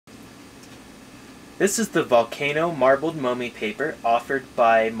This is the Volcano Marbled Momi Paper offered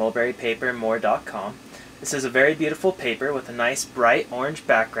by mulberrypapermore.com. This is a very beautiful paper with a nice bright orange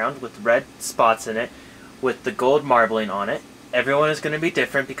background with red spots in it with the gold marbling on it. Everyone is going to be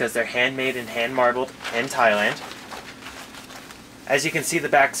different because they're handmade and hand marbled in Thailand. As you can see, the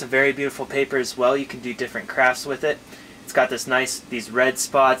back's a very beautiful paper as well. You can do different crafts with it. It's got these red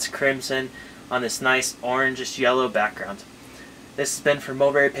spots, crimson, on this nice orangish yellow background. This has been from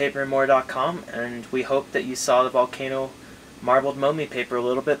mulberrypapermore.com, and we hope that you saw the Volcano Marbled Momi Paper a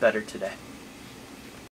little bit better today.